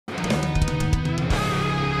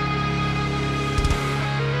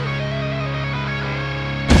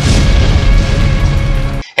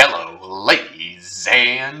Ladies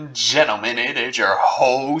and gentlemen, it is your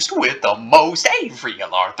host with the most, Avery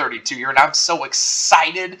LR32 here, and I'm so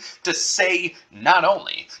excited to say not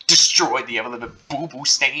only destroy the ever-living boo-boo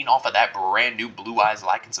stain off of that brand new Blue Eyes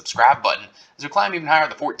like and subscribe button as we climb even higher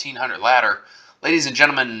the 1400 ladder. Ladies and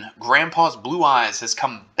gentlemen, Grandpa's Blue Eyes has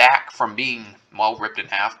come back from being, well, ripped in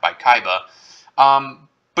half by Kaiba.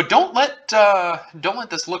 But don't let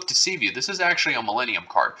this look deceive you. This is actually a Millennium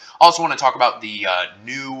card. I also want to talk about the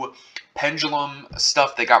new pendulum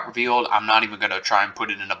stuff that got revealed. I'm not even going to try and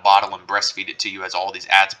put it in a bottle and breastfeed it to you as all these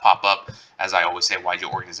ads pop up. As I always say, YG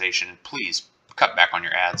organization, please cut back on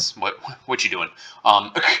your ads. What you doing?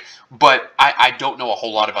 But I don't know a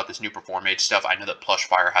whole lot about this new Performage stuff. I know that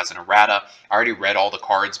Plushfire has an errata. I already read all the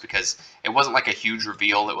cards because it wasn't like a huge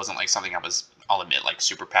reveal. It wasn't like something I was, I'll admit, like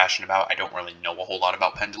super passionate about. I don't really know a whole lot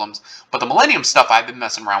about pendulums. But the Millennium stuff I've been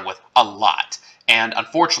messing around with a lot. And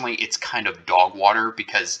unfortunately, it's kind of dog water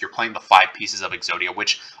because you're playing the 5 pieces of Exodia,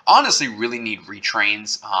 which honestly really need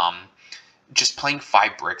retrains. Just playing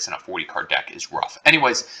 5 bricks in a 40 card deck is rough.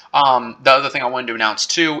 Anyways, the other thing I wanted to announce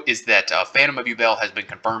too is that Phantom of Yubel has been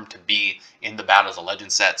confirmed to be in the Battles of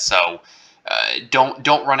Legend set. So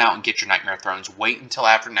don't run out and get your Nightmare Thrones. Wait until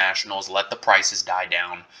after Nationals. Let the prices die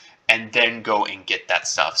down. And then go and get that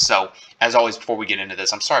stuff. So, as always, before we get into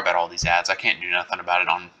this, I'm sorry about all these ads. I can't do nothing about it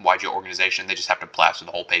on YG Organization. They just have to plaster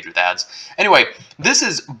the whole page with ads. Anyway, this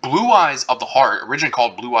is Blue Eyes of the Heart, originally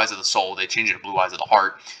called Blue Eyes of the Soul. They changed it to Blue Eyes of the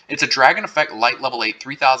Heart. It's a Dragon Effect, Light Level 8,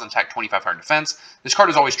 3000 attack, 2500 defense. This card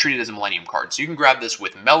is always treated as a Millennium card. So you can grab this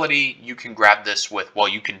with Melody. You can grab this with, well,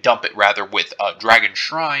 you can dump it rather with Dragon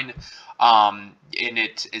Shrine.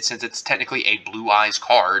 Since it's technically a Blue Eyes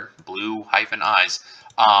card, blue-eyes,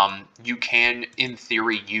 you can, in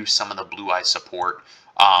theory, use some of the Blue Eyes support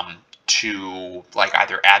to like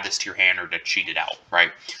either add this to your hand or to cheat it out,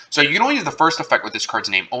 right? So you can only use the first effect with this card's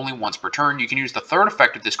name only once per turn. You can use the third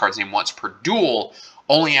effect of this card's name once per duel,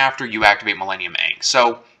 only after you activate Millennium Ink.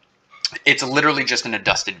 So it's literally just an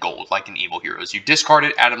Adusted Gold, like in Evil Heroes. You discard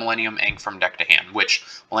it, add a Millennium Ink from deck to hand, which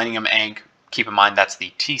Millennium Ink, keep in mind, that's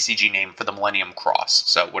the TCG name for the Millennium Cross.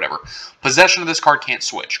 So, whatever. Possession of this card can't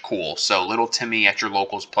switch. Cool. So, little Timmy at your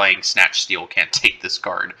locals playing Snatch Steal can't take this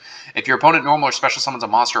card. If your opponent normal or special summons a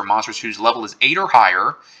monster or monsters whose level is 8 or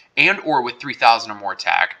higher, and or with 3000 or more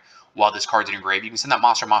attack, while this card's in your grave, you can send that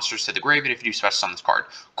monsters to the grave, and if you do special summon this card.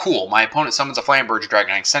 Cool. My opponent summons a Flamberge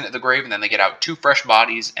Dragon, I can send it to the grave, and then they get out 2 fresh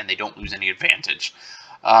bodies, and they don't lose any advantage.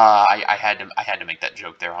 I had to make that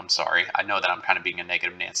joke there. I'm sorry. I know that I'm kind of being a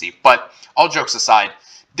negative Nancy. But all jokes aside,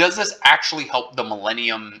 does this actually help the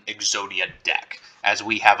Millennium Exodia deck? As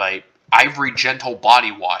we have a Ivory Gentle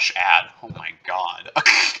Body Wash ad. Oh my god.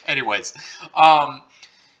 Anyways,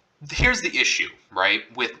 here's the issue, right,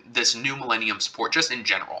 with this new Millennium support, just in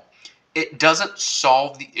general. It doesn't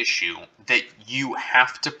solve the issue that you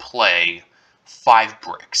have to play 5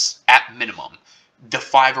 bricks, at minimum. The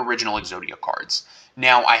 5 original Exodia cards.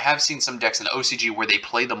 Now, I have seen some decks in OCG where they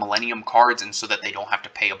play the Millennium cards, and so that they don't have to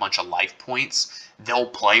pay a bunch of life points, they'll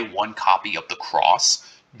play 1 copy of the Cross,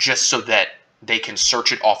 just so that they can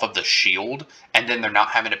search it off of the shield, and then they're not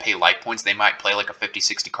having to pay life points. They might play like a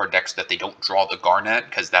 50-60 card deck so that they don't draw the Garnet,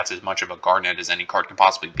 because that's as much of a Garnet as any card can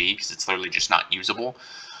possibly be, because it's literally just not usable.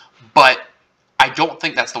 But I don't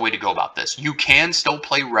think that's the way to go about this. You can still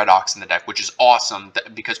play Redox in the deck, which is awesome,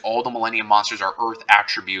 because all the Millennium monsters are Earth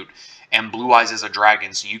attribute, and Blue Eyes is a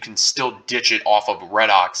dragon, so you can still ditch it off of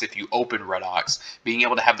Redox if you open Redox. Being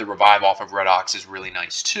able to have the revive off of Redox is really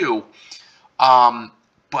nice too. But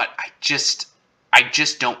I just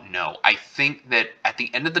don't know. I think that at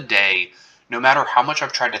the end of the day, no matter how much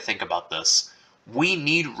I've tried to think about this, we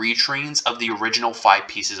need retrains of the original 5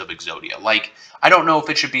 pieces of Exodia. Like, I don't know if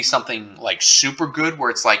it should be something like super good where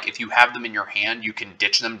it's like if you have them in your hand, you can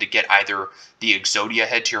ditch them to get either the Exodia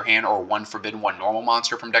head to your hand or 1 forbidden, 1 normal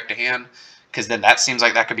monster from deck to hand. Because then that seems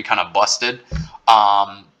like that could be kind of busted.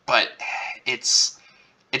 But it's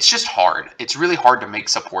just hard. It's really hard to make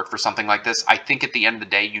support for something like this. I think at the end of the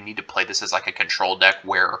day, you need to play this as like a control deck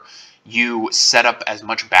where you set up as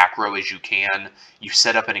much back row as you can. You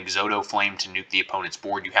set up an Exodo Flame to nuke the opponent's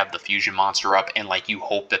board. You have the fusion monster up, and like you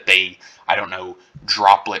hope that they, I don't know,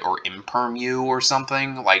 droplet or imperm you or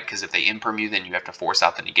something. Like, because if they imperm you, then you have to force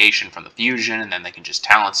out the negation from the fusion, and then they can just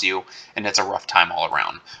talents you, and it's a rough time all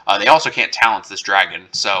around. They also can't talents this dragon,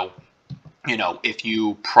 so you know, if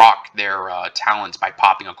you proc their talents by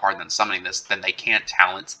popping a card and then summoning this, then they can't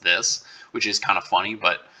talents this, which is kind of funny,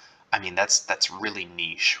 but I mean, that's really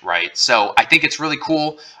niche, right? So I think it's really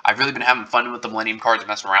cool. I've really been having fun with the Millennium cards and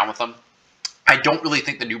messing around with them. I don't really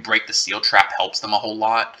think the new Break the Seal Trap helps them a whole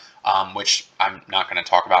lot. which I'm not going to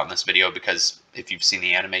talk about in this video because if you've seen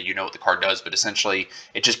the anime, you know what the card does. But essentially,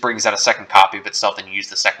 it just brings out a second copy of itself, and you use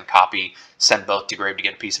the second copy, send both to grave to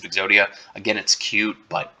get a piece of Exodia. Again, it's cute,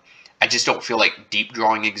 but I just don't feel like deep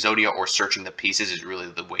drawing Exodia or searching the pieces is really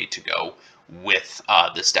the way to go with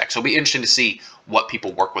this deck. So it'll be interesting to see what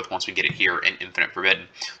people work with once we get it here in Infinite Forbidden.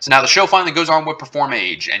 So now the show finally goes on with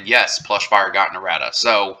Performage, and yes, Plush Fire got an errata.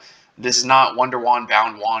 So this is not Wonder Wand,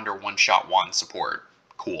 Bound Wand, or One-Shot Wand support.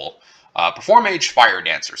 Cool. Performage Fire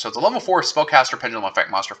Dancer. So it's a level 4 Spellcaster Pendulum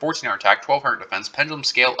Effect Monster, 1400 attack, 1200 defense, Pendulum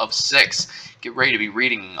Scale of 6. Get ready to be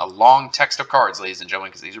reading a long text of cards, ladies and gentlemen,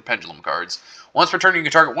 because these are Pendulum cards. Once per turn, you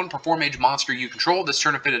can target one Performage monster you control. This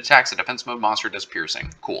turn, if it attacks a defense mode monster, does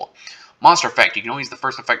piercing. Cool. Monster effect. You can only use the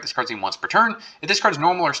first effect this card's name once per turn. If this card's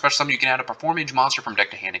normal or special summon, you can add a Performage monster from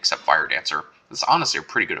deck to hand except Fire Dancer. This is honestly a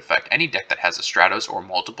pretty good effect. Any deck that has a Stratos or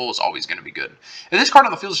multiple is always going to be good. If this card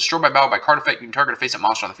on the field is destroyed by battle by card effect, you can target a face-up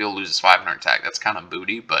monster on the field, loses 500 attack. That's kind of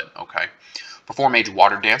booty, but okay. Performage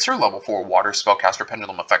Water Dancer, level 4 Water Spellcaster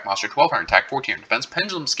Pendulum Effect Monster, 1200 attack, 1400 defense,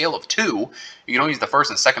 Pendulum Scale of 2. You can only use the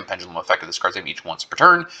first and second Pendulum effect of this card's name each once per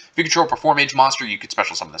turn. If you control a Performage monster, you could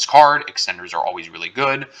special summon this card. Extenders are always really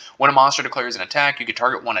good. When a monster declares an attack, you can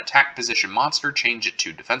target one attack position monster, change it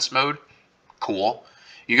to defense mode. Cool.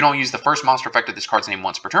 You can only use the first monster effect of this card's name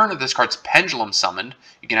once per turn. If this card's Pendulum summoned,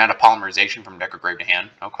 you can add a Polymerization from deck or grave to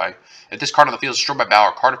hand. Okay. If this card on the field is destroyed by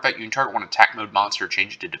battle or card effect, you can target one attack mode monster,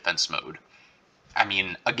 change it to defense mode. I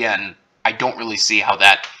mean, again, I don't really see how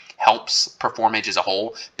that helps Performage as a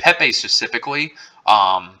whole. Pepe specifically,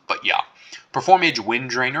 but yeah. Performage Wind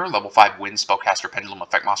Drainer, level 5 Wind Spellcaster Pendulum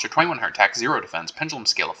Effect Monster, 2100 attack, 0 defense, Pendulum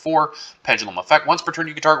Scale of 4, Pendulum Effect. Once per turn,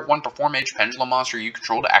 you can target one Performage Pendulum monster you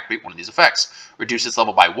control to activate one of these effects. Reduce its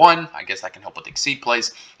level by 1, I guess that can help with Exceed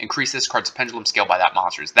plays. Increase this card's Pendulum Scale by that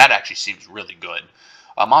monster's. That actually seems really good.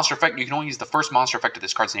 Monster effect, you can only use the first monster effect of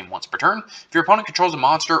this card's name once per turn. If your opponent controls a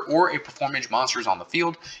monster or a Performage monster is on the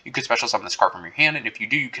field, you could special summon this card from your hand, and if you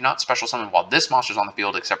do, you cannot special summon while this monster is on the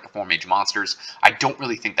field except Performage monsters. I don't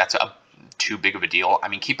really think that's too big of a deal. I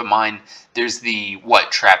mean, keep in mind, there's the,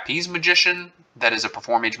 Trapeze Magician that is a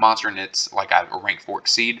Performage monster, and it's like a rank 4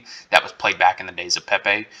 Exceed that was played back in the days of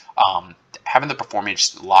Pepe. Having the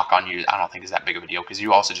Performage lock on you, I don't think is that big of a deal, because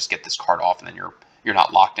you also just get this card off, and then you're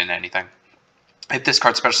not locked into anything. If this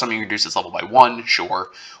card special summon, you reduce its level by 1, sure.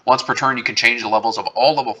 Once per turn, you can change the levels of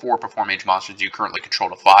all level 4 Performage monsters you currently control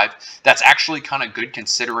to 5. That's actually kind of good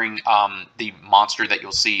considering the monster that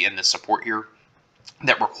you'll see in the support here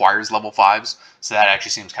that requires level 5s, so that actually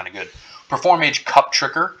seems kind of good. Performage Cup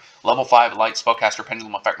Tricker, level 5 Light Spellcaster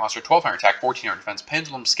Pendulum Effect Monster, 1200 attack, 1400 defense,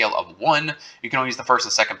 Pendulum Scale of 1. You can only use the first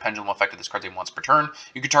and second Pendulum effect of this card's name once per turn.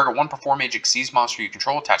 You can target one Performage Exceeds monster you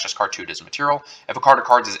control, attach this card to it as a material. If a card or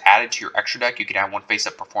cards is added to your extra deck, you can add one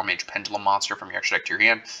face-up Performage Pendulum monster from your extra deck to your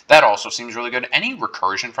hand. That also seems really good. Any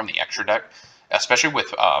recursion from the extra deck, especially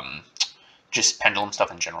with just Pendulum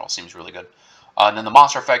stuff in general, seems really good. And then the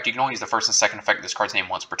monster effect, you can only use the first and second effect of this card's name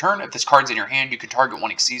once per turn. If this card's in your hand, you can target one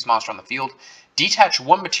Exceeds monster on the field, detach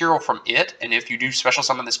one material from it, and if you do special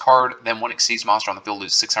summon this card, then one Exceeds monster on the field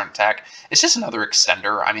loses 600 attack. It's just another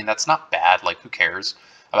extender. I mean, that's not bad. Like, who cares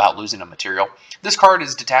about losing a material? This card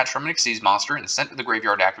is detached from an Exceeds monster and sent to the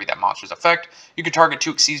graveyard to activate that monster's effect. You can target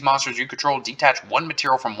two Exceeds monsters you control, detach one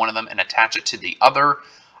material from one of them, and attach it to the other.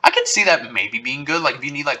 I can see that maybe being good. Like, if you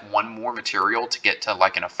need, like, one more material to get to,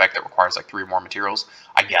 like, an effect that requires, like, 3 more materials,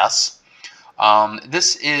 I guess.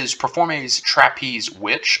 This is Performage Trapeze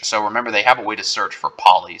Witch. So remember, they have a way to search for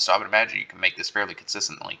poly, so I would imagine you can make this fairly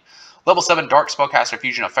consistently. Level 7 Dark Spellcaster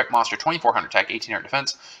Fusion Effect Monster, 2400 attack, 1800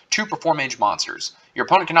 defense, 2 Performage monsters. Your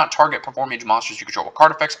opponent cannot target Performage monsters you control with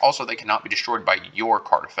card effects. Also, they cannot be destroyed by your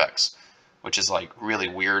card effects, which is, like, really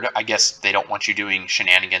weird. I guess they don't want you doing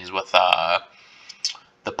shenanigans with,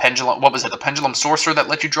 the Pendulum, what was it, the Pendulum Sorcerer that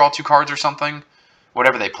let you draw 2 cards or something?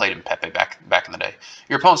 Whatever they played in Pepe back in the day.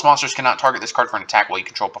 Your opponent's monsters cannot target this card for an attack while you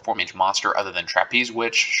control a Performage monster other than Trapeze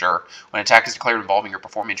Witch. Sure. When an attack is declared involving your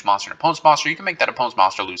Performage monster and opponent's monster, you can make that opponent's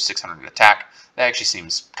monster lose 600 attack. That actually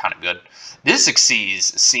seems kind of good. This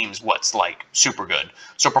Xyz seems what's like super good.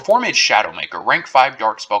 So Performage Shadowmaker, rank 5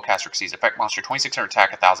 Dark Spellcaster Xyz effect monster, 2600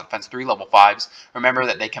 attack, 1000 defense, 3 level 5s. Remember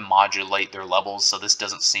that they can modulate their levels, so this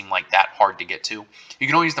doesn't seem like that hard to get to. You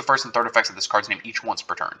can only use the first and third effects of this card's name each once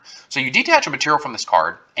per turn. So you detach a material from this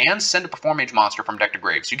card and send a Performage monster from deck to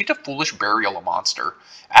grave. So you get to Foolish Burial a monster.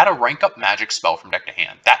 Add a rank up magic spell from deck to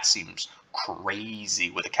hand. That seems crazy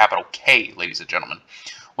with a capital K, ladies and gentlemen.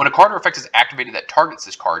 When a card or effect is activated that targets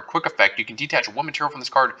this card, quick effect, you can detach one material from this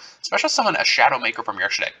card, special summon a Shadow Maker from your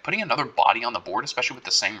extra deck. Putting another body on the board, especially with the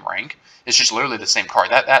same rank, is just literally the same card.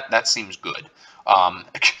 That seems good.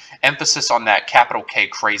 Emphasis on that capital K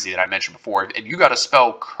crazy that I mentioned before. If you got to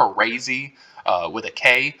spell crazy with a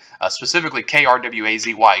K, specifically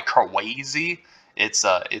KRWAZY, crazy,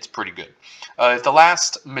 it's pretty good. If the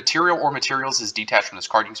last material or materials is detached from this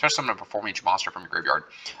card, you can special summon a Performage monster from your graveyard.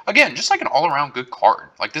 Again, just like an all-around good card.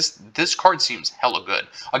 Like this card seems hella good.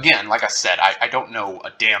 Again, like I said, I don't know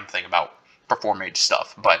a damn thing about Performage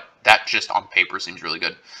stuff, but that just on paper seems really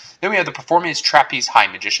good. Then we have the Performance Trapeze High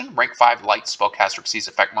Magician, rank 5 light spellcaster, receives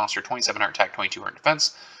effect monster, 2700 attack, 2200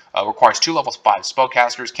 defense. Requires 2 levels 5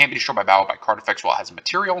 spellcasters, can't be destroyed by battle by card effects while it has a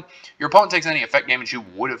material. Your opponent takes any effect damage you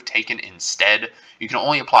would have taken instead. You can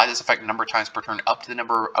only apply this effect a number of times per turn up to the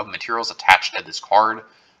number of materials attached to this card.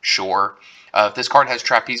 Sure. If this card has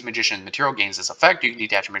Trapeze Magician material gains this effect, you can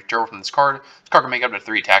detach a material from this card. This card can make up to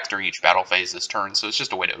 3 attacks during each battle phase this turn, so it's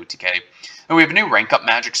just a way to OTK. And we have a new rank up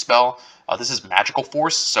magic spell. This is Magical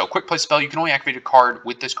Force, so quick play spell. You can only activate a card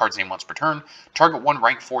with this card's name once per turn. Target one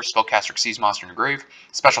rank 4 spellcaster exceeds monster in your grave.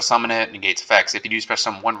 Special summon it, negates effects. If you do special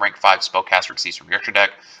summon one rank 5 spellcaster exceeds from your extra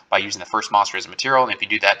deck by using the first monster as a material, and if you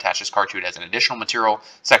do that, attach this card to it as an additional material.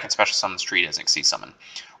 Second special summons treat as an exceed summon.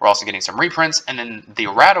 We're also getting some reprints, and then the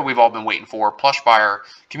errata we've all been waiting for, Plush Fire.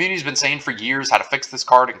 Community's been saying for years how to fix this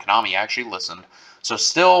card, and Konami actually listened. So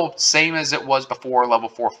still same as it was before, level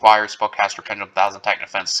 4 fire, spellcaster, pendulum, 1000 attack and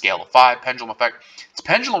defense, scale of 5, pendulum effect. Its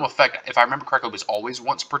pendulum effect, if I remember correctly, was always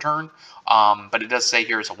once per turn, but it does say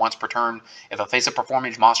here it's a once per turn. If a face-up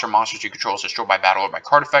Performage monsters you control is destroyed by battle or by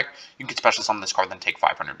card effect, you can special summon this card, then take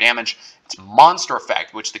 500 damage. It's monster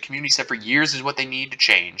effect, which the community said for years is what they need to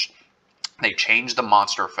change. They changed the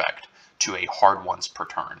monster effect to a hard once per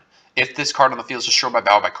turn. If this card on the field is destroyed by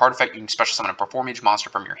battle by card effect, you can special summon a Performage monster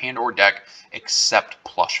from your hand or deck, except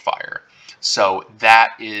Plush Fire. So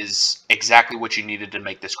that is exactly what you needed to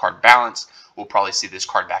make this card balance. We'll probably see this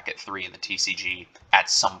card back at 3 in the TCG at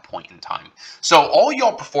some point in time. So all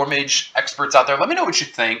y'all Performage experts out there, let me know what you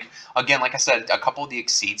think. Again, like I said, a couple of the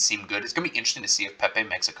exceeds seem good. It's going to be interesting to see if Pepe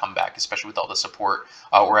makes a comeback, especially with all the support,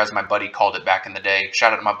 or as my buddy called it back in the day.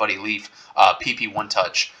 Shout out to my buddy Leaf, PP One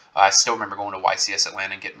Touch. I still remember going to YCS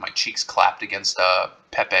Atlanta and getting my cheeks clapped against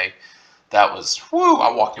Pepe. That was, whoo,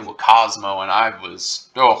 I walked in with Cosmo and I was,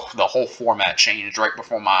 oh, the whole format changed right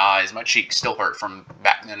before my eyes. My cheeks still hurt from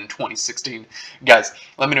back then in 2016. Guys,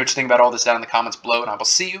 let me know what you think about all this down in the comments below, and I will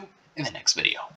see you in the next video.